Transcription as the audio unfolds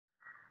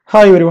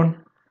Hi everyone.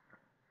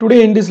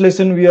 Today in this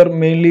lesson we are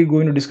mainly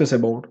going to discuss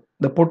about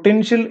the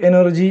potential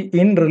energy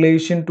in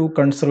relation to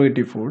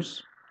conservative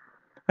force,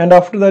 and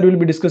after that we'll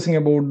be discussing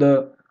about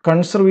the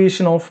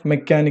conservation of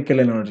mechanical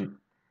energy.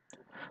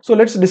 So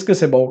let's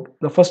discuss about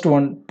the first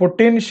one,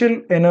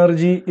 potential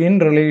energy in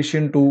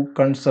relation to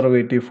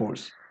conservative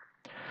force.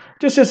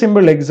 Just a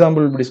simple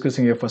example we'll be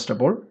discussing here first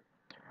of all.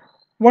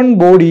 One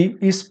body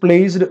is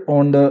placed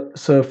on the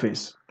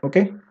surface.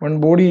 Okay,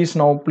 one body is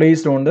now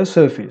placed on the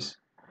surface.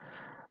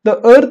 The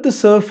earth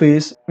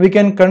surface we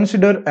can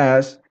consider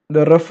as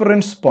the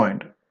reference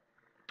point.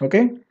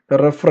 Okay, the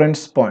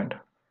reference point.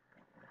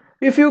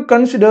 If you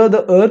consider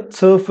the earth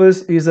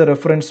surface is a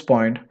reference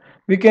point,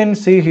 we can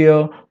see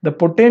here the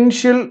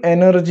potential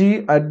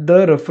energy at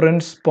the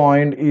reference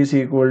point is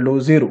equal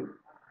to 0.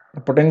 The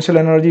potential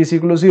energy is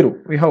equal to 0.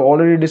 We have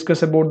already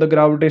discussed about the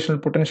gravitational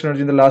potential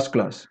energy in the last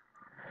class.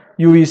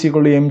 U is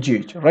equal to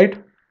mgh, right?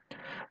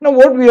 Now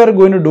what we are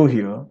going to do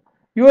here,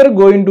 you are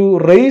going to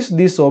raise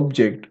this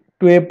object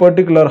to a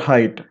particular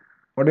height.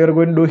 What you are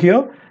going to do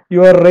here,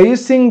 you are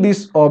raising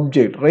this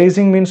object.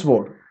 Raising means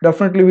what?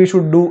 Definitely we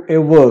should do a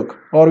work,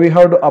 or we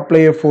have to apply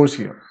a force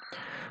here.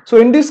 So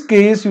in this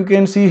case you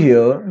can see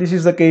here, this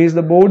is the case,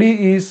 the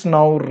body is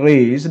now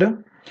raised.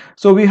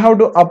 So we have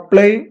to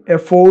apply a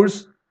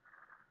force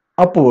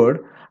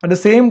upward. At the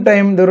same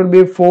time there will be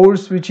a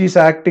force which is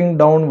acting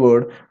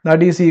downward,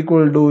 that is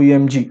equal to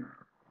mg.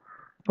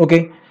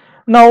 Okay,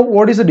 now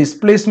what is the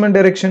displacement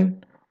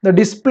direction? The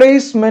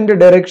displacement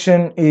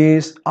direction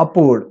is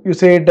upward. You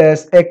say it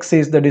as x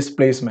is the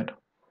displacement.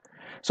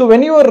 So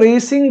when you are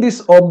raising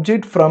this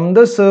object from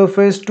the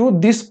surface to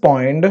this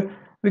point,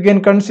 we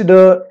can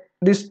consider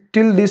this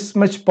till this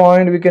much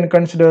point, we can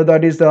consider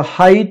that is the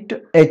height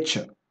h,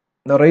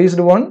 the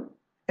raised one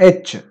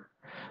h.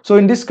 So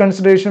in this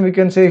consideration we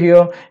can say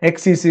here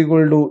x is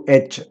equal to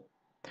h.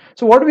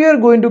 So what we are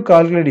going to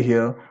calculate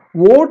here,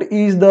 what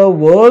is the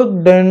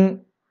work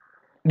done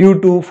due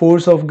to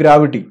force of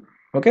gravity?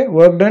 Okay,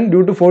 work done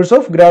due to force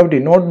of gravity,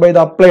 not by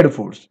the applied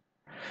force.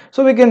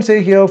 So we can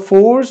say here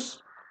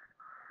force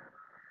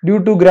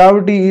due to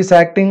gravity is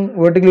acting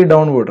vertically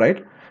downward,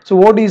 right? So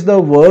what is the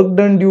work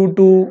done due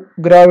to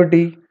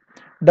gravity?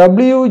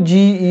 Wg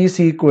is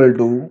equal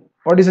to,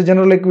 what is the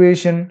general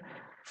equation?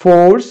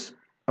 Force,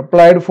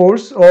 applied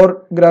force,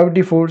 or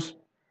gravity force?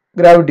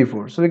 Gravity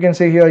force. So we can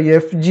say here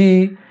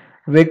Fg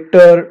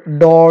vector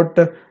dot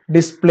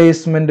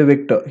displacement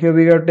vector. Here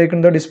we have taken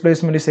the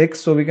displacement is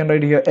x, so we can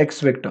write here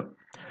x vector.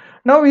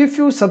 Now if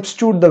you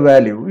substitute the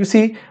value, you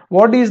see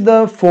what is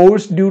the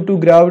force due to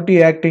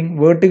gravity acting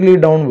vertically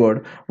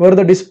downward, where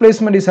the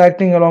displacement is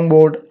acting along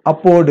both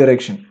upward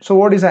direction. So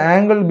what is the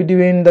angle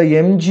between the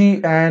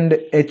mg and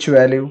h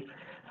value,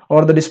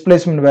 or the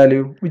displacement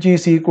value, which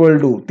is equal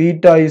to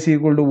theta is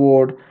equal to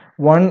what?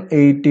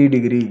 180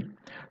 degree.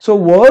 So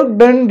work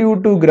done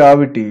due to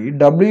gravity,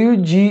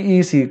 Wg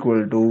is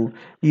equal to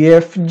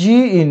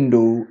Fg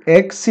into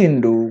x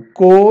into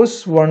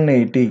cos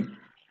 180.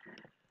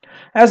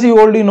 As you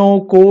already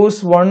know,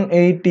 cos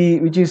 180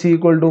 which is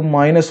equal to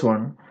minus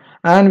 1,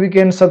 and we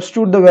can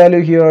substitute the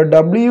value here,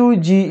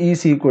 Wg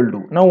is equal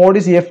to, now what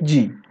is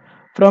Fg?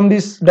 From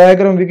this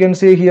diagram we can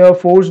say here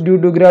force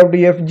due to gravity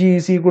Fg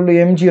is equal to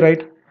mg,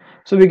 right?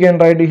 So we can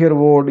write here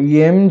what?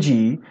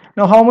 Mg.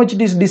 Now how much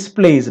it is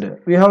displaced?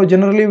 We have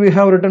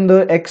written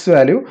the x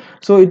value,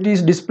 so it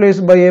is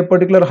displaced by a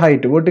particular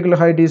height. Vertical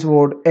height is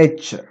what?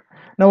 H.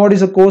 Now what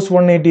is the cos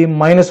 180?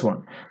 Minus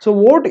 1. So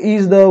what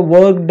is the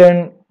work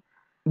done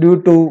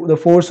due to the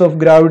force of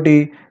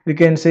gravity? We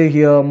can say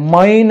here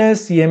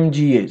minus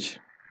mgh.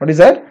 What is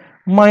that?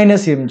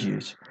 Minus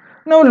mgh.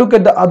 Now look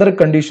at the other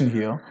condition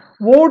here.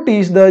 What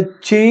is the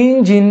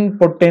change in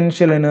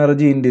potential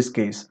energy in this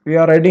case? We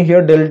are writing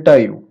here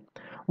delta U.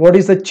 What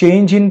is the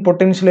change in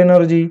potential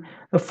energy?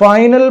 The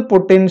final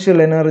potential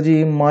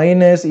energy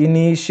minus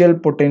initial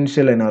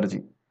potential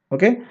energy.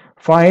 Okay,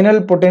 final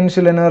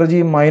potential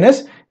energy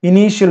minus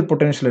initial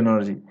potential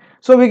energy.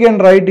 So we can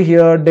write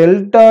here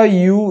delta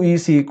U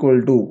is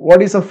equal to,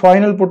 what is the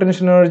final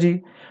potential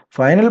energy?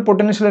 Final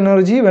potential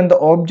energy when the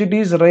object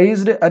is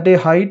raised at a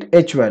height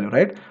h value,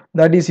 right?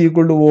 That is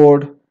equal to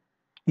what?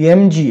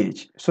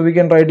 mgh. So we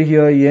can write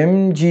here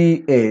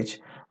mgh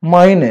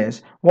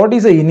minus, what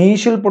is the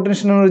initial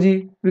potential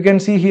energy? We can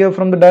see here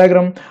from the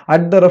diagram,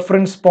 at the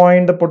reference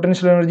point the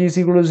potential energy is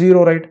equal to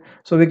 0, right?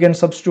 So we can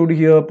substitute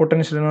here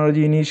potential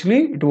energy,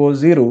 initially it was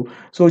 0.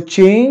 So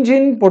change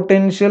in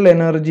potential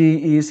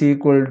energy is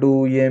equal to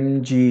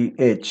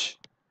mgh.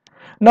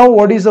 Now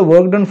what is the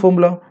work done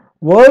formula?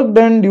 Work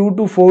done due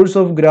to force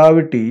of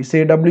gravity,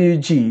 say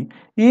Wg,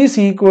 is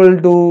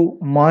equal to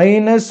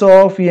minus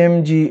of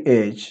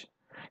mgh.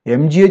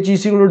 mgh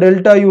is equal to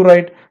delta U,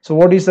 right? So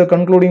what is the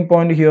concluding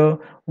point here?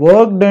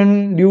 Work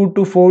done due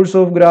to force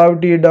of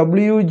gravity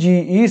Wg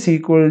is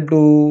equal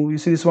to, you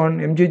see this one,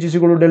 mgh is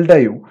equal to delta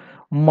U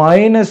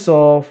minus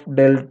of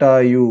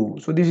delta U.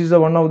 So this is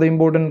one of the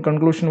important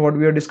conclusion what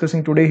we are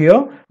discussing today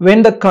here.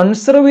 When the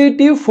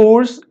conservative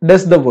force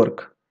does the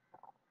work,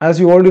 As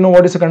you already know,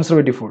 what is a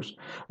conservative force?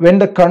 When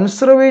the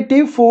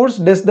conservative force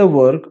does the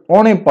work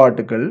on a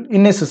particle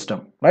in a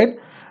system, right?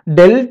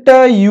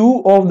 Delta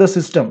U of the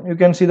system, you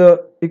can see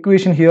the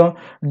equation here,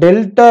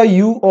 delta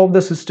U of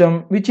the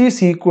system, which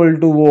is equal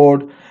to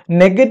what?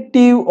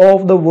 Negative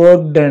of the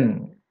work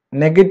done.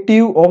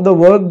 Negative of the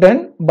work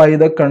done by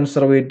the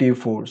conservative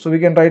force. So we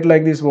can write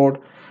like this,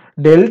 what?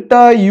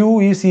 Delta U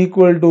is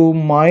equal to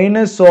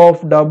minus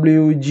of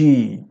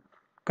Wg.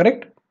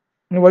 Correct?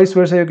 And vice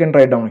versa, you can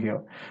write down here.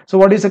 So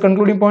what is the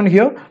concluding point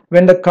here?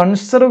 When the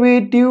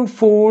conservative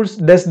force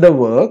does the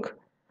work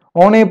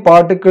on a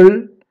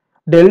particle,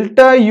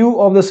 delta U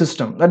of the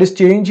system, that is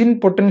change in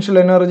potential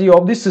energy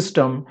of the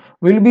system,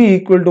 will be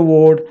equal to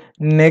what?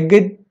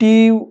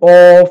 Negative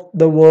of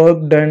the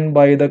work done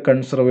by the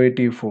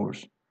conservative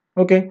force.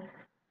 Okay.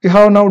 We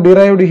have now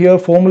derived here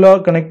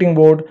formula connecting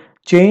what?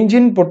 Change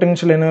in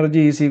potential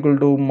energy is equal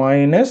to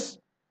minus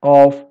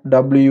of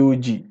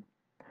Wg.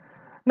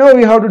 Now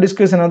we have to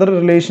discuss another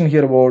relation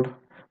here about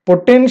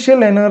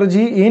potential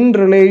energy in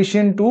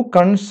relation to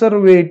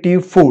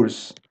conservative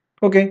force.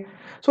 Okay,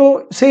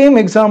 so same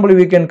example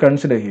we can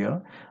consider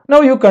here.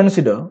 Now you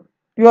consider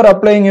you are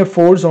applying a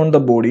force on the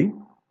body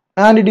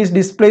and it is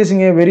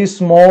displacing a very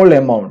small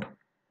amount.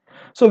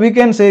 So we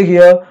can say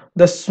here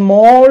the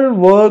small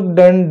work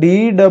done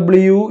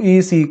dW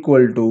is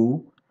equal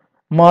to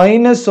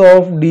minus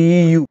of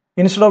du.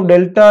 Instead of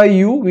delta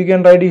u, we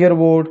can write here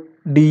about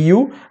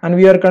du, and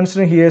we are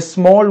considering here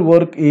small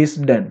work is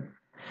done.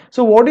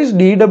 So what is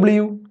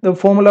dw? The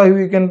formula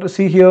we can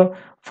see here,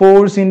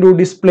 force into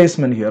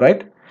displacement here,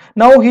 right?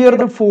 Now here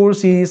the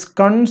force is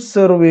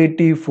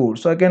conservative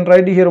force. So I can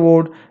write here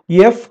about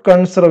F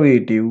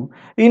conservative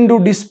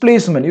into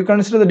displacement. You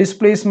consider the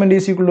displacement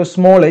is equal to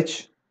small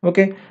h.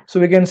 Okay, so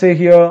we can say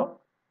here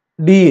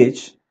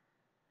dh,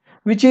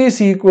 which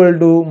is equal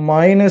to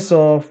minus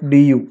of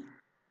du.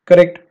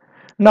 Correct?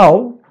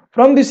 Now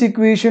from this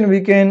equation we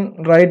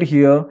can write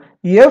here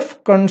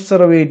F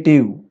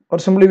conservative, or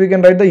simply we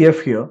can write the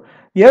F here.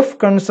 F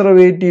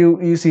conservative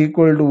is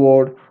equal to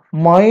what?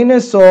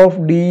 Minus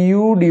of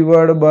du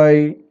divided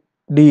by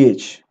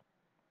dh.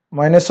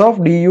 Minus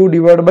of du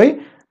divided by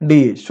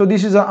dh. So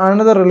this is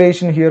another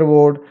relation here,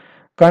 what?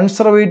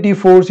 Conservative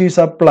force is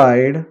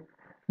applied,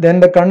 then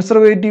the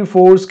conservative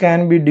force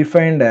can be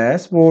defined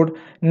as what?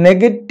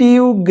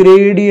 Negative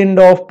gradient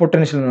of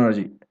potential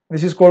energy.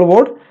 This is called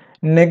what?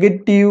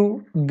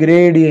 Negative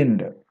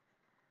gradient.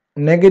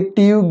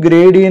 Negative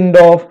gradient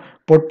of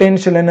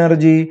potential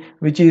energy,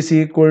 which is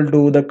equal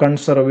to the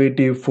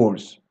conservative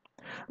force.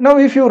 Now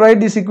if you write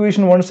this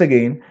equation once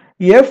again,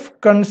 F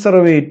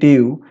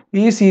conservative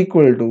is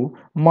equal to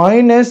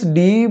minus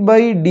d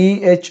by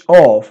dh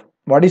of,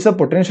 what is the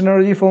potential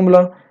energy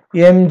formula?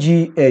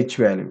 mgh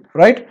value,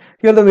 right?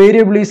 Here the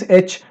variable is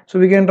h, so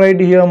we can write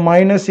here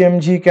minus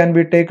mg can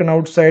be taken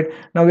outside.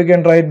 Now we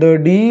can write the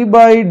d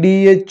by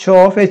dh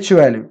of h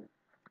value.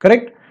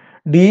 Correct?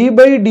 D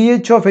by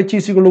dh of h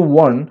is equal to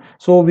 1.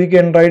 So we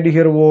can write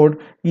here what?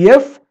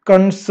 F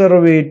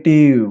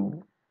conservative.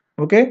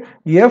 Okay,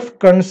 F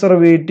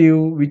conservative,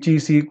 which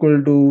is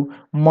equal to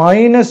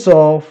minus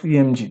of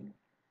mg.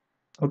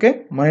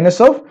 Okay,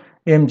 minus of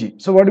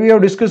mg. So what we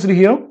have discussed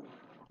here,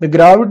 the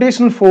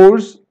gravitational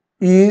force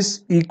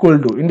is equal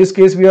to, in this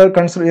case we are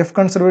F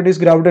conservative is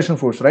gravitational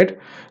force, right?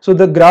 So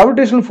the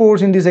gravitational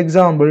force in this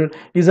example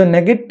is a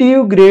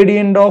negative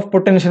gradient of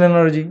potential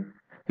energy.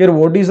 Here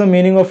what is the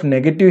meaning of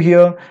negative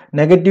here?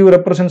 Negative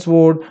represents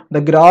what?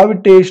 The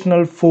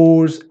gravitational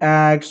force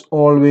acts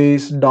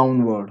always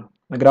downward.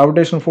 The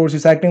gravitational force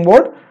is acting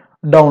what?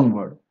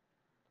 Downward.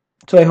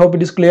 So I hope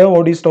it is clear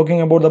what is talking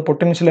about the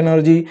potential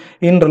energy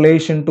in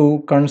relation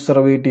to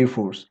conservative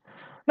force.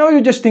 Now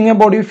you just think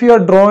about if you are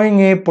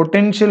drawing a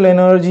potential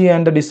energy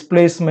and the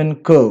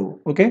displacement curve.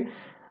 Okay,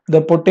 the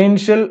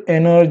potential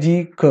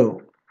energy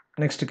curve.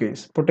 Next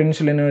case,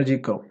 potential energy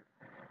curve.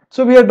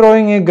 So we are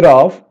drawing a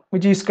graph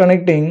which is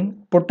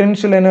connecting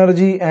potential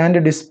energy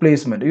and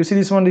displacement. You see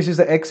this one, this is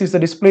the x is the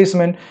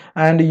displacement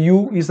and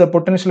u is the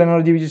potential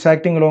energy which is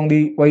acting along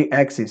the y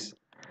axis.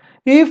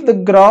 If the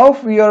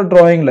graph we are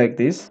drawing like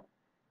this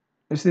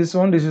is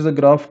one, this is the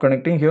graph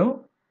connecting here.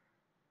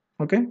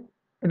 Okay,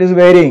 it is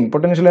varying.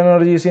 Potential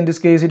energy is, in this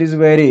case it is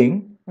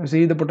varying. You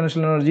see the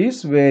potential energy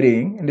is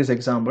varying in this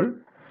example.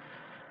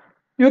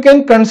 You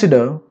can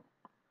consider,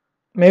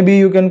 maybe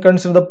you can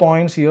consider the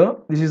points here.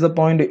 This is the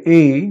point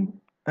A,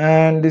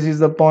 and this is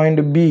the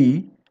point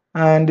B,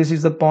 and this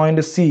is the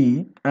point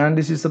C, and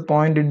this is the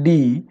point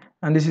D,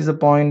 and this is the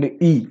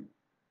point E.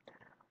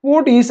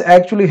 What is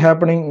actually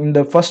happening in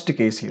the first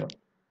case here?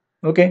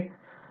 Okay,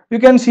 you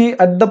can see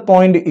at the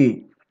point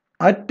A.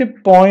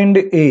 At point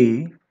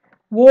A,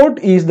 what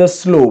is the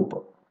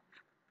slope?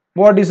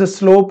 What is the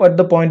slope at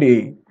the point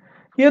A?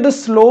 Here the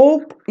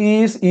slope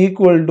is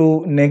equal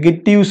to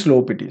negative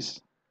slope it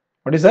is.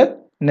 What is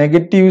that?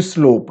 Negative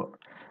slope.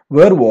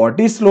 Where what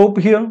is slope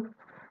here?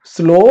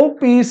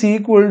 Slope is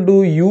equal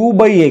to u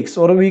by x,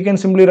 or we can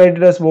simply write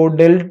it as what?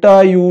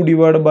 Delta u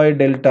divided by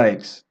delta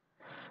x.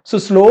 So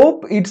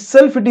slope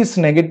itself it is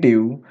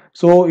negative.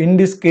 So in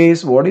this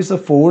case, what is the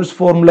force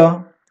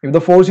formula? if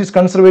the force is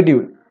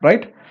conservative,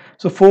 right?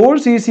 So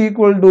force is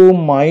equal to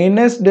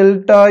minus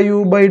delta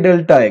u by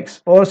delta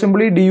x, or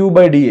simply du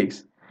by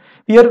dx.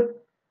 Here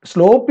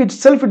slope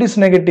itself it is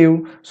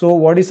negative, so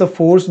what is the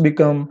force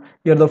become?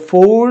 Here the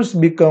force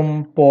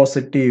become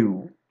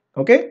positive.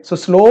 Okay, so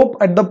slope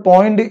at the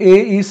point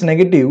A is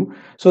negative,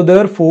 so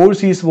their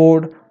force is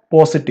what?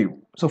 Positive.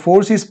 So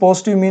force is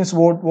positive means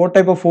what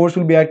type of force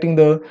will be acting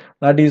there?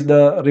 That is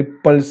the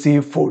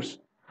repulsive force.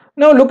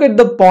 Now look at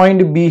the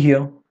point B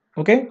here.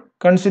 Okay,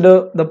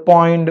 consider the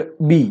point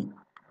B.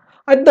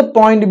 At the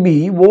point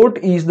B, what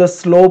is the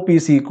slope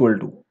is equal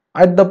to?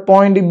 At the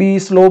point B,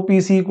 slope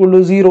is equal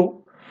to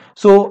 0.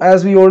 So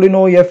as we already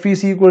know, f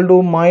is equal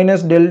to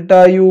minus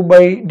delta u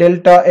by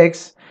delta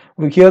x.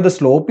 Here the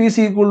slope is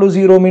equal to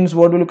 0 means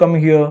what will come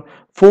here?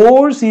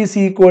 Force is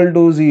equal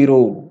to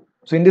 0.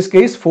 So in this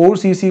case,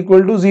 force is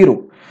equal to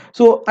 0.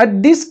 So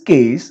at this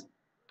case,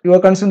 you are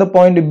considering the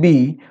point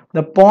B.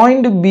 The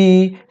point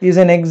B is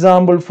an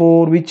example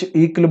for which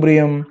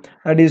equilibrium?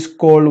 That is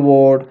called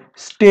what?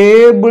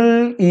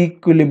 Stable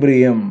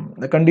equilibrium.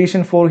 The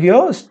condition for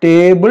here,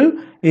 stable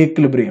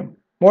equilibrium.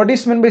 What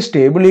is meant by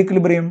stable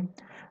equilibrium?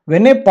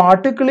 When a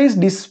particle is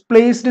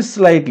displaced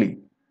slightly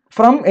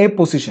from a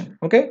position,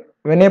 okay?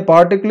 When a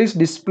particle is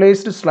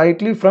displaced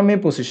slightly from a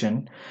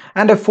position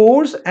and a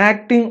force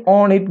acting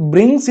on it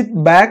brings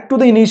it back to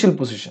the initial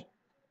position.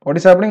 What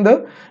is happening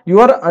there? You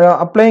are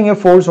applying a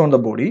force on the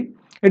body.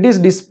 It is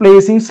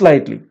displacing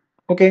slightly,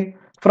 okay,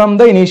 from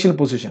the initial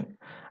position,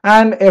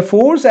 and a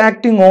force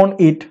acting on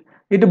it,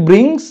 it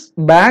brings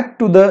back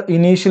to the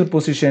initial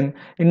position.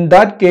 In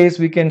that case,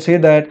 we can say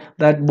that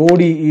that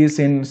body is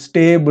in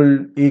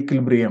stable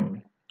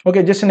equilibrium.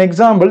 Okay, just an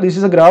example. This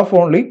is a graph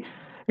only.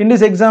 In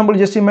this example,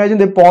 just imagine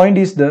the point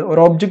is there, or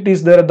object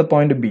is there at the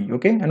point B.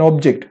 Okay, an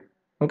object.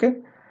 Okay,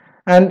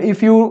 and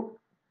if you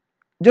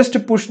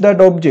just push that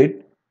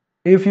object,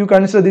 if you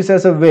consider this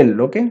as a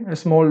well, okay, a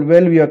small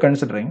well we are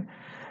considering,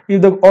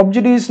 if the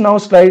object is now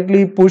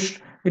slightly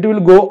pushed, it will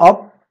go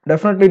up,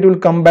 definitely it will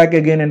come back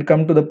again and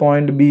come to the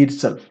point B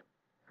itself.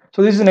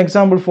 So this is an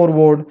example for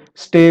what?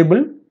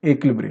 Stable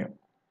equilibrium.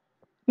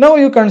 Now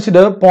you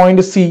consider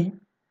point C.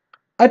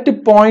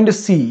 At point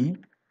C,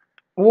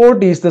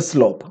 what is the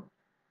slope?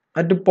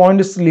 At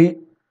point C,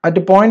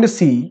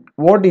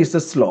 what is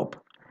the slope?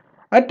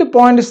 At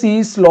point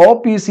C,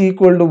 slope is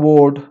equal to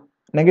what?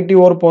 Negative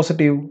or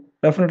positive?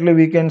 Definitely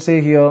we can say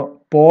here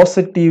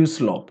positive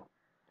slope.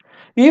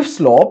 If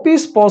slope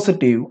is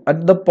positive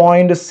at the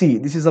point C,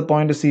 this is the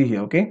point C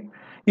here, okay?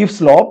 If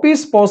slope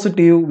is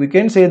positive, we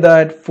can say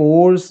that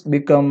force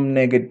become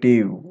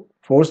negative.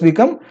 Force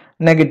become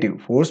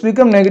negative. Force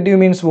become negative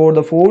means what?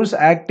 The force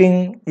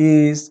acting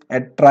is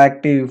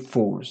attractive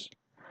force.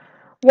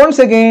 Once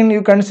again,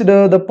 you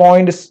consider the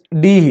point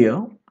D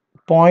here.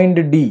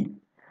 Point D.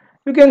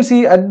 You can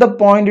see at the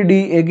point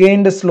D,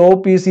 again the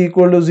slope is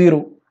equal to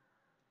 0.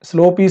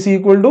 Slope is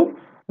equal to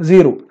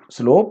 0.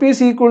 Slope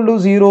is equal to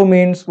 0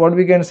 means what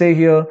we can say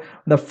here?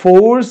 The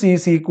force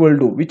is equal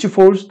to which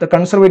force? The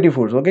conservative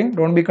force. Okay,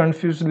 don't be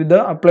confused with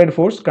the applied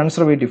force,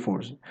 conservative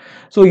force.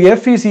 So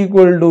F is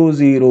equal to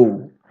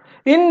 0.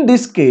 In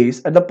this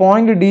case, at the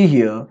point D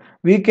here,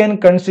 we can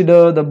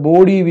consider the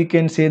body, we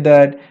can say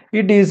that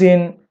it is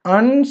in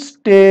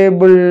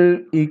unstable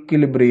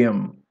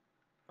equilibrium.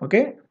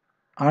 Okay,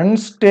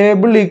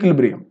 unstable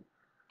equilibrium.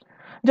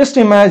 Just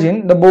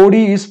imagine the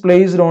body is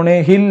placed on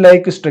a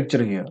hill-like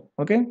structure here.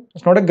 Okay,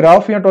 it's not a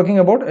graph we are talking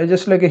about, it's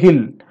just like a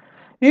hill.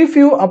 If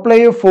you apply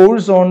a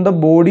force on the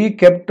body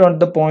kept at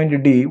the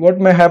point D, what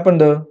may happen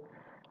there?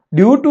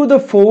 Due to the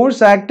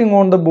force acting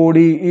on the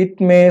body, it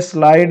may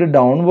slide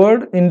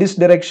downward in this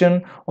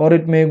direction or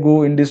it may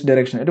go in this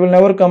direction. It will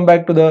never come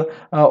back to the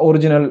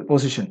original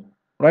position,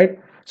 right?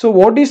 So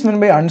what is meant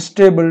by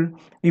unstable?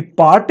 If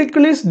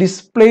particle is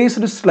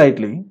displaced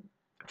slightly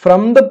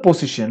from the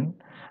position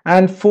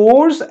and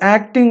force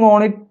acting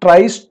on it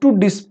tries to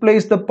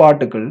displace the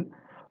particle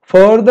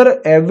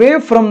further away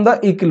from the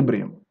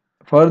equilibrium,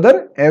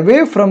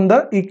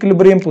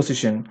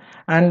 position,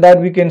 and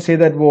that we can say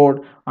that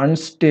what?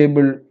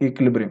 Unstable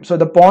equilibrium. So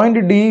the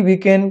point D we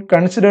can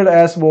consider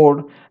as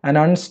what? An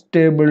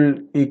unstable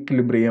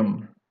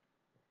equilibrium.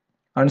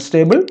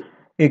 Unstable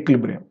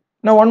equilibrium.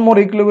 Now one more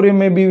equilibrium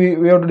maybe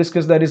we have to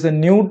discuss, that is the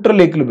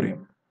neutral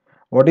equilibrium.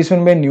 What is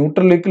meant by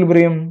neutral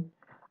equilibrium?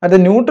 At the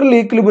neutral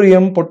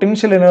equilibrium,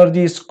 potential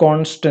energy is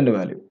constant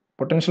value.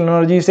 Potential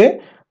energy is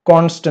a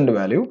constant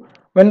value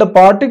when the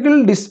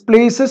particle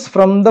displaces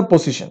from the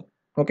position.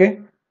 Okay,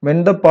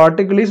 when the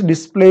particle is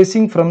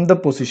displacing from the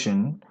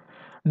position,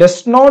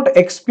 does not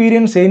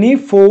experience any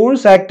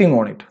force acting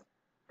on it,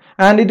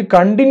 and it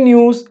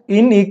continues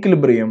in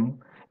equilibrium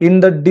in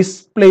the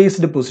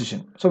displaced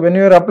position. So when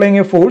you are applying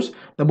a force,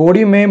 the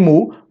body may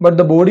move, but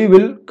the body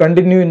will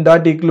continue in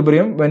that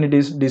equilibrium when it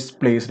is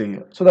displaced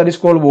here. So that is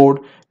called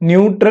what?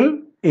 Neutral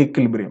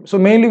equilibrium. So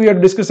mainly we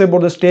have discussed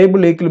about the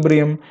stable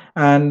equilibrium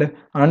and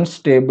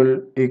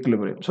unstable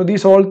equilibrium. So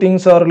these all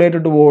things are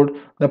related to what?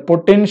 The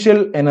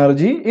potential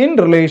energy in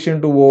relation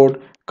to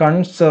what?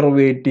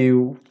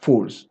 Conservative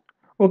force.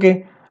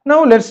 Okay,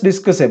 now let's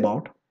discuss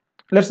about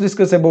let's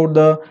discuss about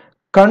the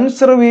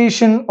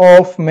conservation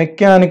of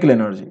mechanical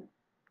energy.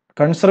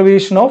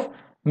 Conservation of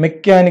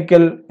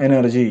mechanical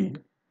energy.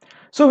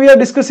 So we are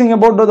discussing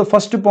about the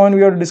first point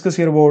we are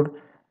discussing here about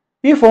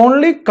if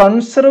only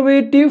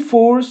conservative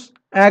force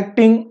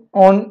acting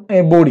on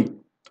a body,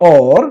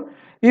 or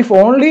if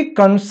only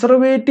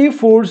conservative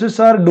forces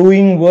are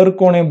doing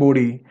work on a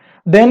body,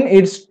 then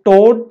its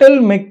total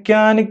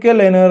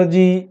mechanical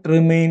energy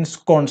remains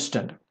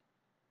constant.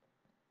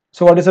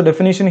 So what is the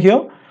definition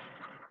here?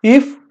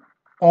 If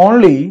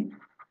only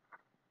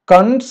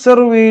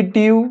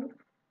conservative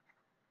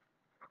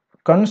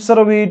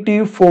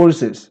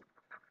forces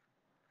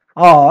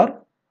are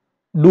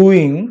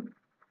doing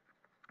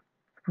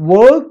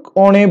work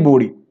on a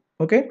body,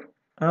 okay,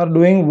 are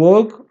doing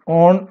work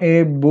on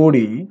a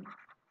body,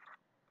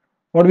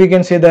 what we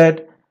can say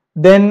that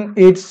then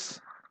its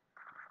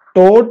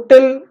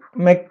total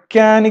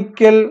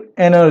mechanical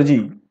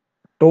energy,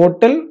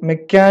 what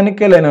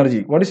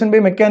is meant by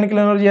mechanical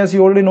energy? As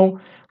you already know,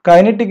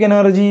 kinetic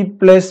energy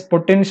plus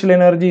potential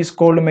energy is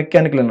called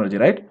mechanical energy,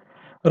 right?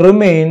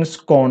 Remains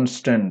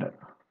constant.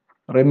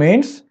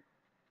 Remains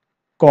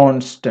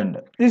constant.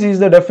 This is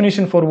the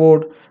definition for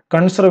what?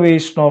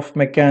 Conservation of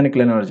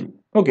mechanical energy.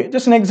 Okay,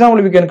 just an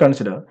example we can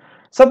consider.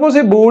 Suppose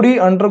a body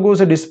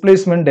undergoes a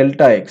displacement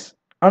delta x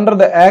under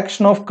the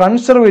action of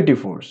conservative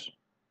force.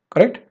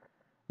 Correct?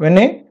 When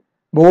a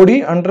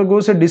body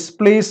undergoes a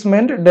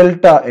displacement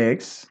delta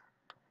x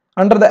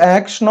under the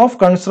action of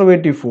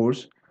conservative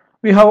force,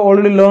 we have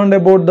already learned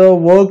about the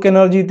work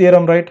energy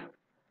theorem, right?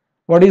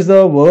 What is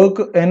the work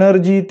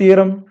energy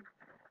theorem?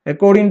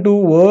 According to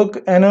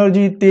work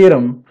energy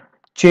theorem,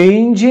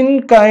 change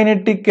in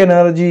kinetic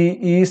energy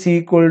is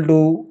equal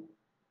to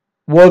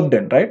work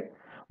done, right?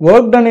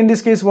 Work done in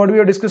this case, what we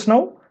have discussed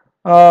now,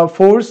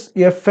 force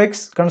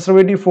Fx,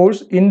 conservative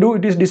force, into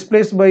it is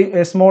displaced by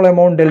a small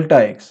amount delta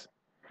x.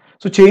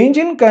 So change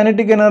in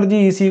kinetic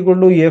energy is equal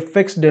to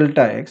Fx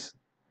delta x.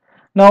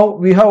 Now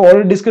we have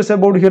already discussed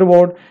about here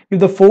about if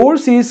the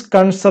force is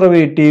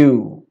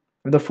conservative.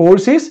 If the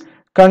force is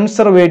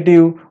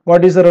conservative,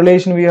 what is the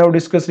relation we have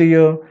discussed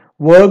here?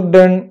 Work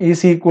done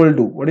is equal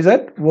to, what is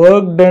that?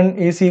 Work done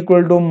is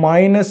equal to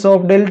minus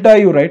of delta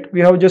u, right? We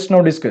have just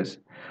now discussed.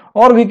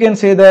 Or we can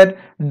say that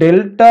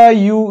delta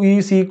u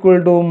is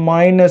equal to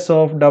minus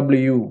of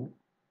w.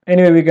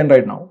 Anyway, we can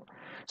write now.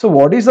 So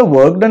what is the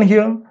work done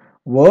here?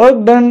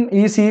 Work done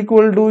is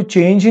equal to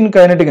change in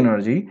kinetic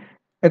energy.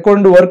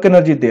 According to work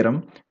energy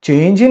theorem,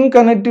 change in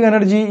kinetic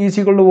energy is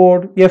equal to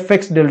what?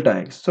 Fx delta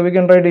x. So we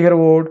can write here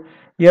what?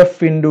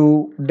 F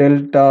into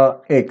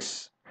delta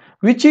x,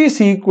 which is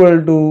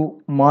equal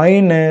to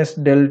minus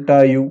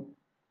delta u,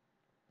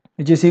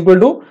 which is equal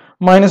to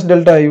minus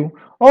delta u.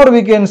 Or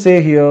we can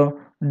say here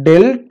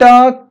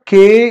delta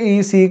k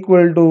is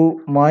equal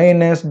to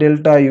minus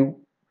delta u.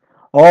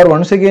 Or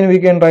once again we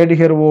can write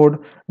here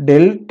what?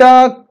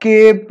 Delta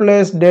k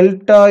plus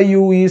delta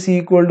u is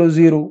equal to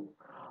 0.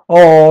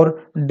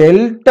 Or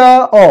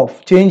delta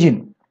of change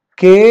in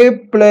k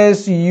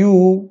plus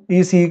u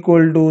is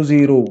equal to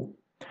 0.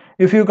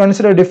 If you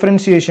consider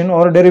differentiation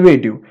or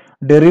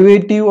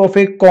derivative of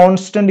a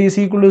constant is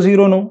equal to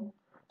 0, no?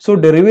 So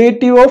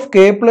derivative of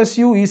k plus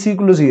u is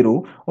equal to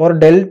 0, or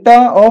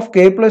delta of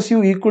k plus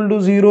u equal to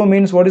 0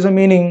 means what is the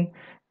meaning?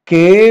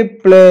 K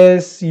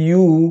plus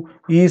u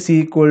is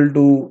equal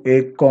to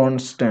a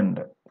constant.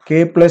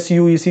 K plus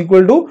u is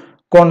equal to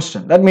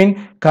constant. That means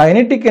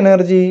kinetic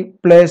energy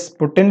plus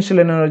potential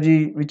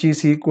energy, which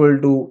is equal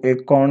to a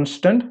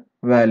constant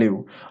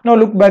value. Now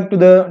look back to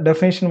the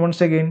definition once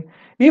again.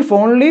 If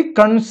only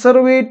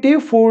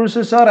conservative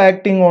forces are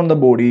acting on the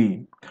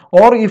body,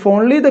 or if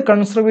only the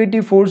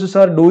conservative forces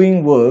are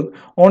doing work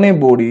on a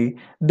body,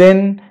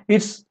 then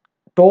its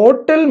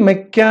total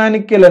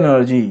mechanical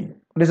energy,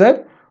 what is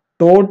that?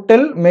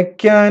 Total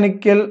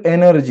mechanical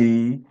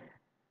energy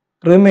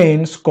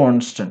remains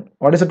constant.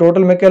 What is the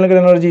total mechanical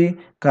energy?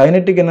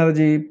 Kinetic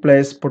energy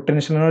plus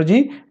potential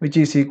energy, which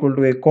is equal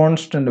to a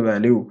constant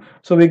value.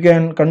 So we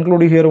can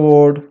conclude here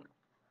what?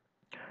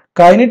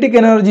 Kinetic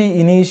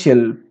energy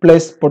initial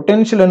plus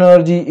potential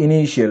energy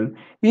initial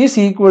is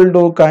equal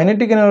to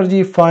kinetic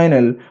energy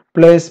final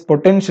plus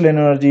potential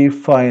energy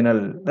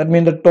final. That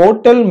means the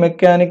total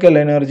mechanical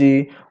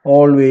energy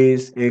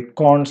always a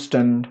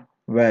constant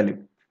value.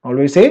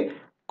 Always a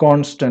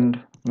constant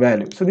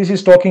value. So this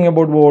is talking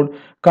about what?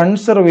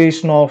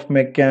 Conservation of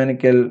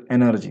mechanical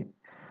energy.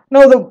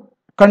 Now the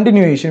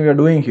continuation we are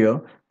doing here,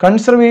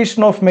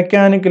 conservation of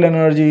mechanical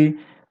energy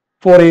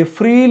for a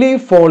freely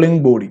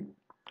falling body.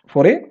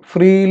 For a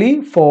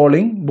freely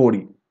falling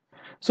body.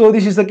 So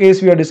this is the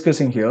case we are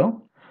discussing here.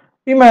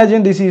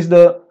 Imagine this is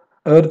the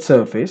earth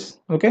surface,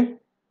 okay?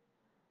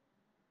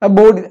 A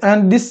body,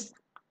 and this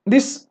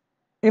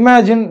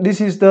imagine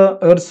this is the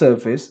earth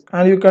surface,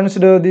 and you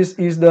consider this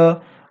is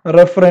the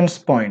reference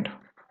point.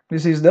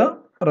 This is the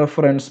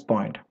reference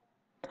point.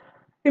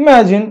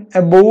 Imagine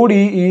a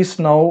body is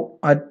now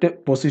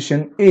at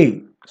position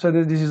A. So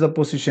this is the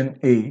position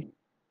A.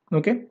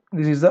 Okay,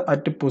 this is the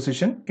at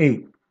position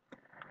A.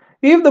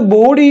 If the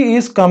body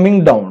is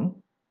coming down,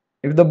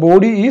 If the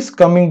body is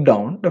coming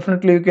down,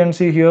 definitely you can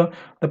see here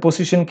the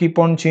position keep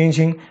on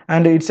changing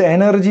and its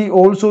energy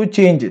also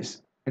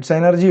changes. Its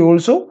energy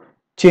also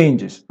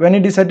changes. When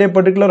it is at a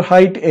particular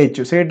height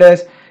h, say it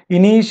as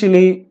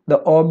initially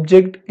the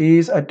object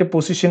is at a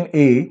position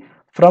A,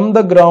 from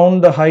the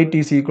ground the height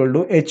is equal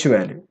to h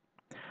value.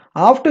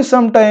 After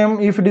some time,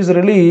 if it is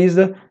released,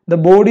 the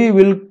body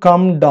will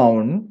come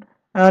down,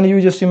 and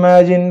you just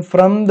imagine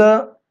from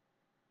the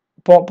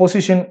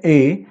position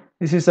A,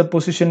 this is the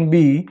position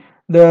B,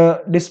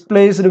 the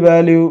displaced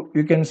value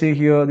you can see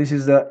here, this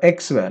is the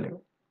x value.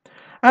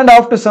 And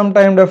after some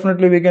time,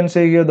 definitely we can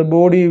say here the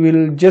body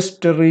will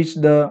just reach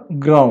the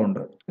ground,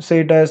 say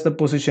it as the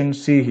position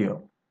C here.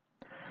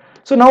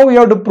 So now we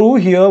have to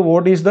prove here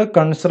what is the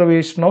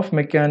conservation of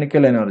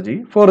mechanical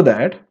energy. For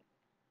that,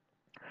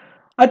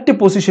 at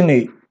position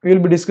A, we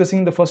will be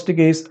discussing the first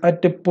case.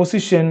 At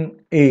position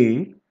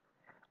A,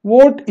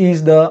 what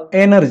is the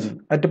energy?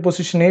 At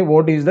position A,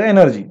 what is the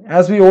energy?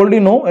 As we already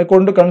know,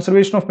 according to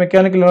conservation of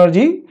mechanical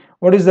energy,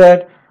 what is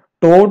that?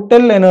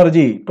 Total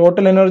energy.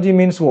 Total energy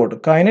means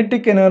what?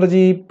 Kinetic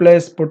energy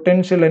plus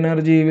potential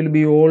energy will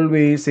be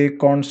always a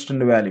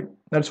constant value.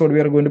 That's what we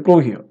are going to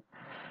prove here.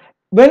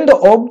 When the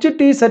object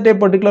is at a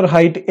particular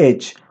height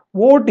h,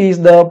 what is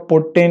the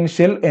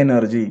potential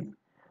energy?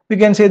 We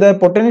can say that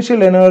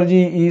potential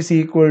energy is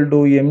equal to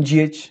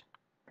mgh.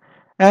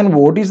 And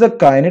what is the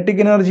kinetic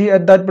energy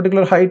at that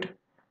particular height?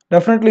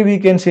 Definitely we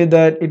can say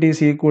that it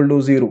is equal to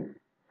 0.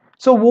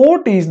 So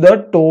what is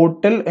the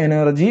total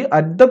energy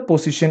at the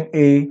position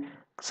A?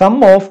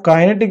 Sum of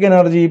kinetic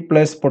energy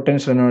plus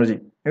potential energy.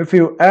 If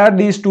you add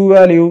these two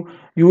values,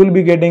 you will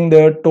be getting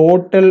the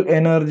total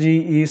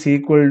energy is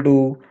equal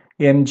to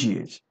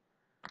mgh.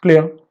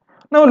 Clear?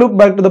 Now look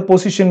back to the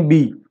position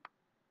B.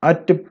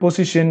 At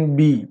position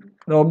B,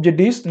 the object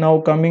is now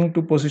coming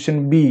to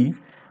position B.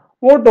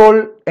 What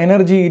all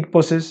energy it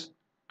possesses?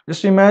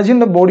 Just imagine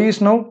the body is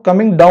now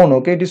coming down,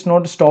 okay? It is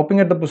not stopping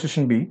at the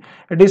position B.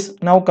 It is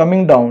now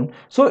coming down.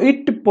 So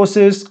it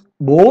possesses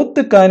both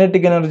the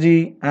kinetic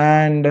energy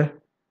and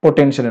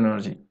potential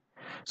energy.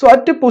 So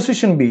at the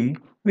position B,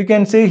 we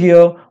can say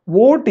here,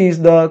 what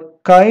is the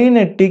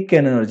kinetic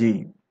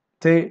energy?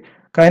 Say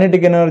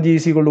kinetic energy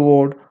is equal to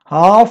what?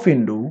 Half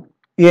into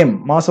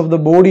m, mass of the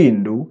body,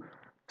 into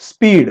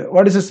speed.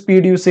 What is the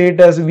speed? You say it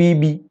as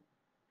Vb.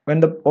 When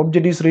the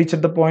object is reached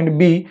at the point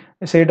B,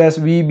 say it as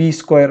Vb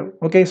square.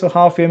 Okay, so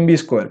half mb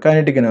square,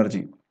 kinetic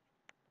energy.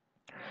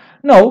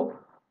 Now,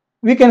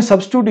 we can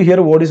substitute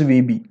here what is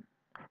Vb.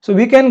 So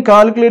we can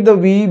calculate the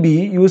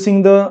Vb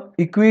using the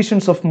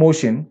equations of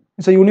motion.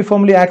 It's a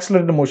uniformly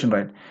accelerated motion,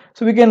 right?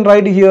 So we can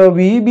write here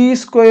Vb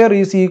square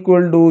is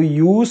equal to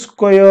u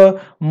square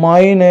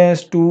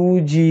minus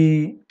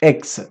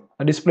 2gx.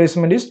 The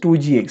displacement is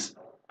 2gx.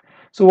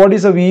 So what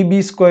is a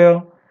Vb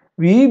square?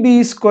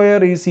 Vb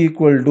square is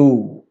equal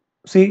to,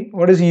 see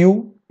what is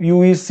u?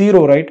 U is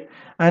 0, right?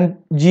 And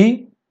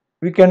g,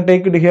 we can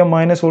take it here,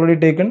 minus already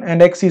taken,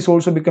 and x is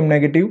also become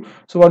negative.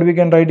 So what we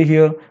can write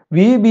here?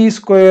 Vb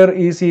square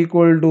is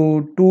equal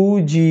to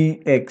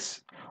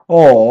 2gx,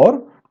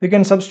 or we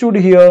can substitute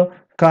here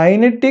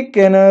kinetic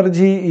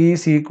energy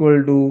is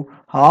equal to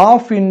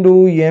half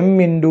into m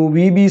into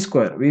Vb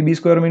square. Vb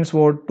square means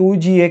what?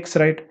 2gx,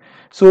 right?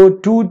 So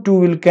 2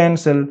 will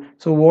cancel.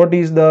 So what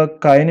is the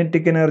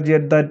kinetic energy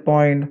at that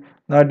point?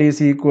 That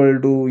is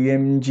equal to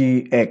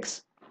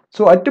mgx.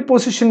 So at the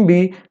position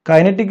B,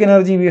 kinetic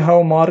energy we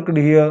have marked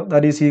here,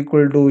 that is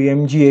equal to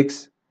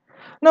mgx.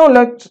 Now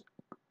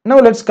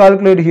let's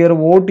calculate here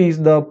what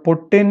is the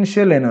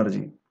potential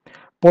energy.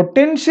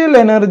 Potential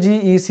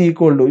energy is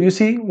equal to, you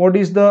see what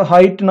is the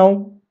height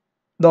now?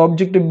 The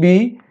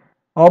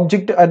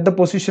object at the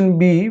position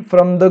B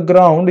from the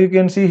ground, you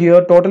can see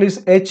here total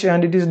is h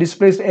and it is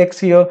displaced x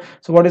here.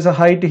 So what is the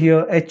height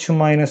here? H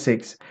minus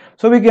x.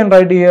 So we can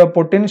write here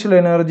potential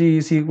energy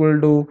is equal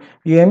to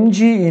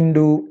mg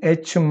into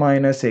h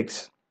minus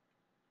x.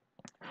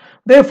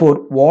 Therefore,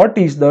 what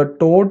is the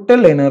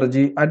total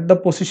energy at the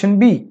position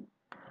B?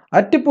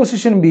 At the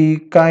position B,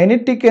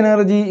 kinetic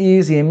energy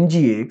is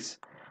mgx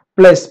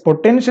plus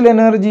potential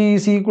energy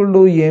is equal to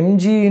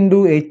mg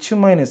into h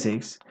minus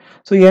x.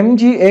 So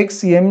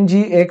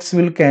mgx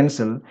will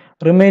cancel.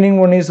 Remaining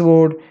one is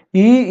what?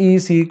 E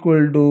is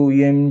equal to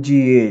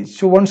mgh.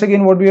 So once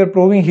again what we are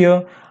proving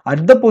here,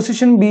 at the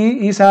position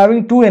B is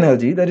having two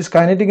energy, that is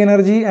kinetic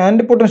energy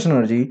and potential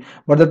energy,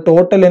 but the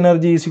total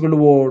energy is equal to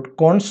what?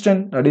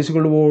 Constant, that is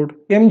equal to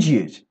what?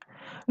 Mgh.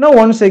 Now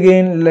once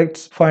again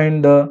let's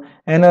find the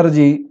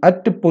energy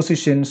at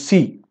position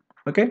C.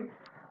 Okay.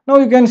 Now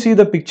you can see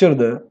the picture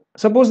there.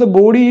 Suppose the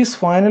body is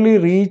finally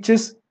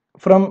reaches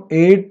from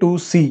A to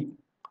C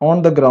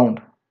on the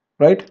ground,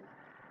 right?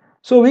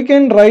 So we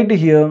can write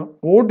here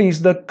what is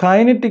the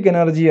kinetic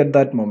energy at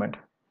that moment.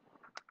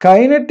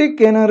 Kinetic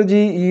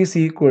energy is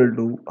equal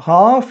to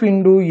half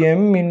into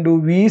m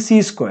into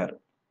vc square,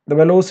 the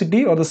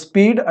velocity or the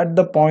speed at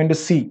the point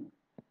C,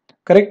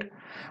 correct?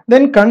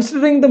 Then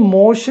considering the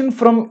motion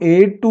from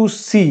A to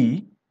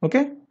C,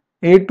 okay,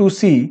 A to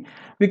C,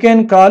 we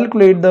can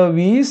calculate the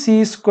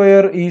vc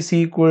square is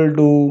equal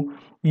to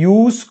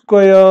u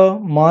square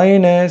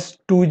minus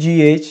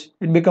 2gh,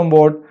 it become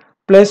what?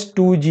 Plus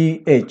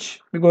 2gh,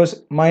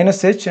 because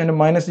minus h and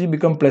minus g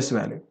become plus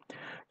value.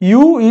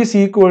 U is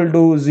equal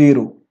to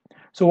 0.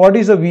 So what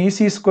is the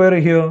Vc square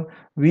here?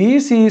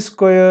 Vc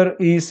square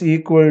is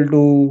equal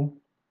to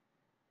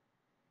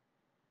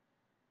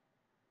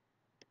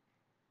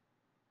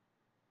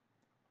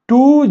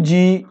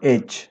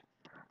 2gh.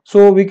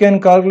 So we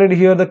can calculate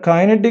here the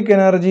kinetic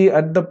energy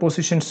at the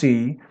position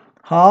C,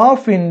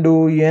 half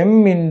into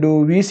m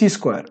into Vc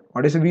square.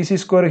 What is the Vc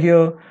square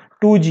here?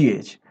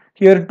 2gh.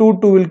 Here 2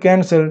 will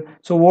cancel.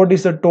 So what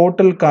is the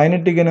total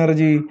kinetic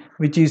energy,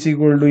 which is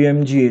equal to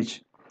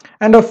mgh?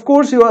 And of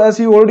course, as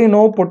you already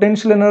know,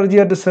 potential energy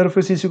at the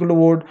surface is equal to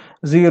what?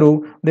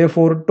 0.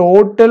 Therefore,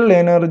 total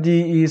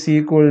energy is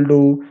equal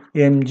to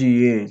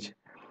mgh.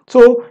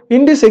 So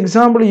in this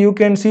example, you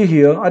can see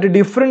here at a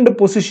different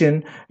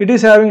position, it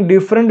is having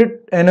different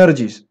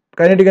energies.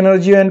 Kinetic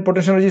energy and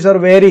potential energies are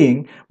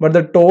varying, but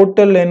the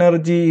total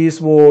energy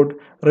is what?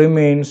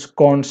 Remains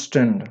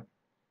constant.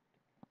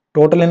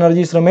 Total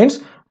energies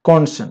remains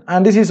constant.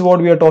 And this is what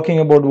we are talking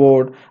about,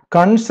 what?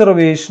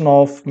 Conservation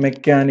of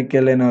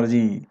mechanical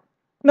energy.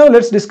 Now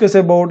let's discuss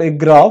about a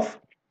graph.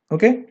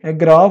 Okay, a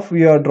graph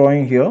we are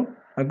drawing here.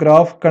 A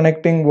graph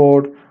connecting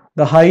what?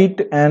 The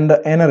height and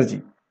the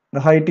energy. The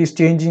height is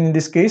changing in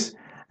this case,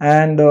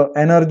 and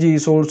energy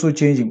is also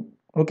changing.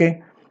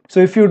 Okay,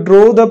 so if you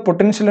draw the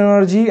potential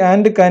energy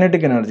and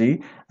kinetic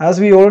energy, as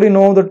we already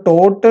know, the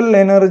total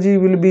energy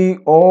will be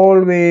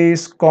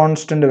always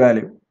constant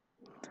value.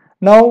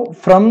 Now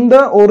from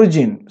the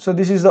origin, so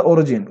this is the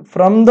origin.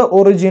 From the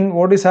origin,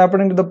 what is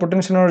happening to the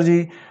potential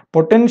energy?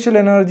 Potential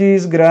energy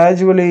is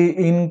gradually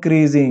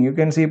increasing. You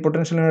can see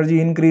potential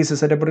energy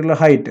increases at a particular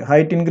height.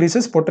 Height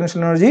increases,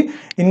 potential energy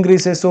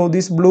increases. So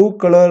this blue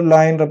color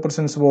line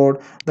represents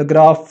what? The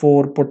graph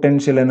for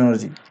potential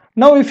energy.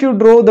 Now if you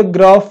draw the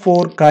graph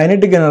for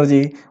kinetic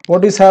energy,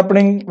 what is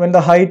happening when the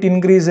height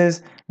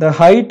increases? The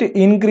height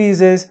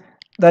increases,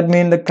 that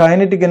means the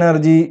kinetic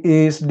energy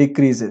is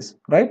decreases,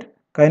 right?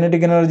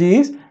 Kinetic energy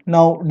is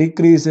now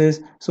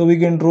decreases. So we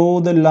can draw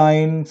the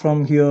line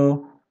from here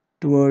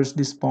towards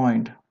this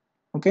point.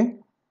 Okay,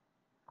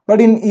 but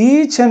in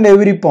each and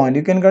every point,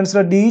 you can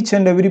consider each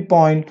and every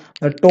point,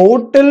 the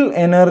total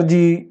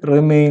energy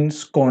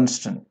remains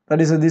constant.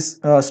 That is, this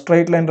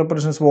straight line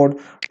represents what?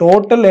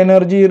 Total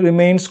energy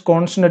remains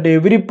constant at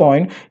every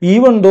point,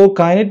 even though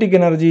kinetic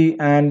energy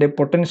and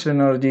potential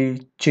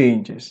energy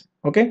changes.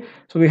 Okay,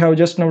 so we have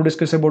just now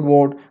discussed about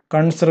what?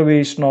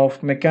 Conservation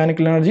of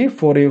mechanical energy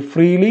for a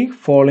freely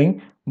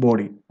falling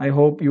body. I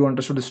hope you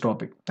understood this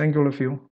topic. Thank you all of you.